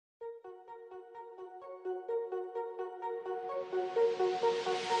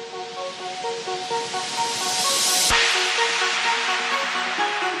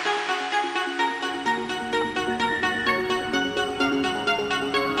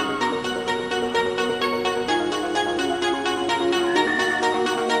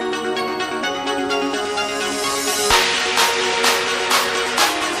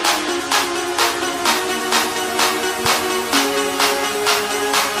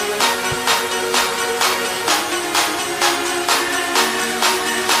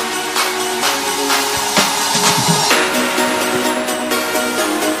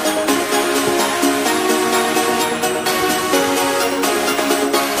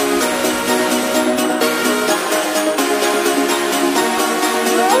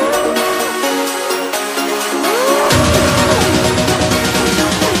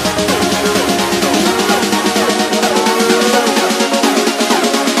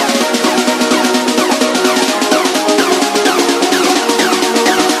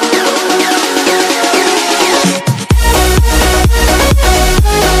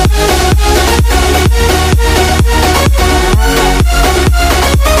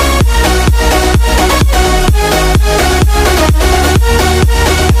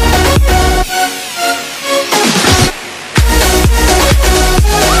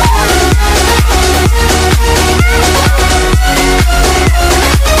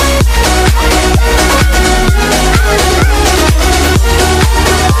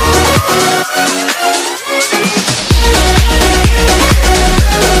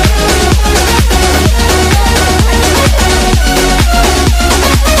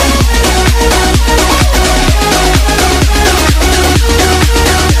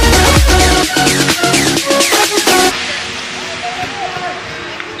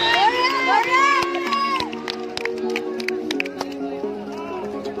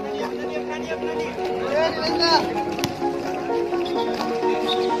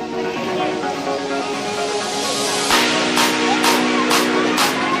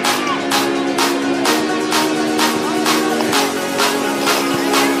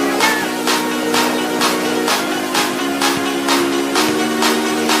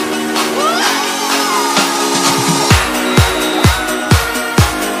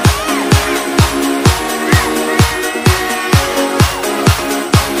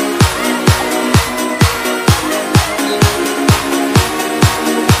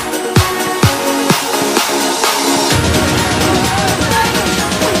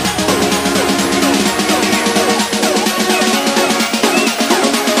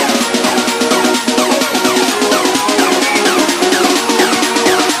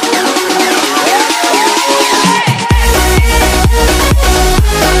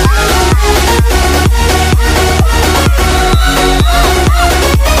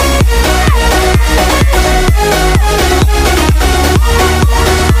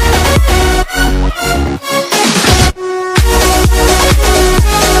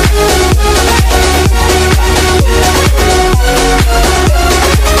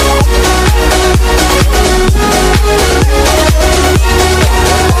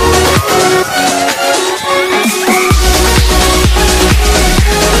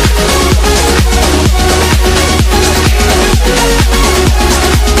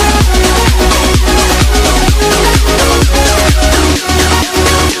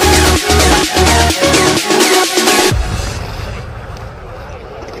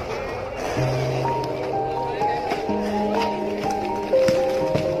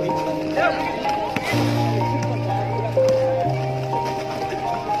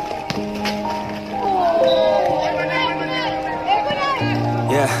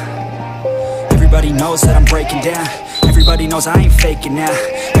Everybody knows that I'm breaking down. Everybody knows I ain't faking now.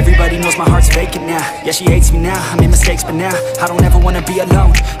 Everybody knows my heart's vacant now. Yeah, she hates me now, I made mistakes but now I don't ever wanna be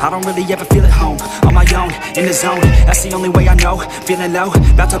alone. I don't really ever feel at home. On my own, in the zone, that's the only way I know. Feeling low,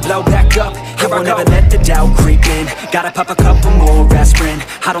 about to blow back up. I won't ever let the doubt creep in. Gotta pop a couple more aspirin.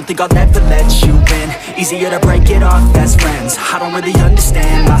 I don't think I'll ever let you in. Easier to break it off best friends. I don't really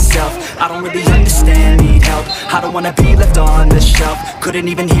understand myself. I don't really understand, need help. I don't wanna be left on the shelf. Couldn't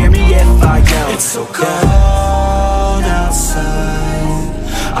even hear me if I yelled. It's so cold outside,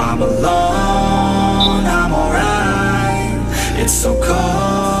 I'm alone, I'm alright. It's so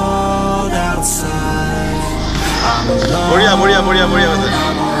cold outside, I'm alone. बढ़िया बढ़िया बढ़िया बढ़िया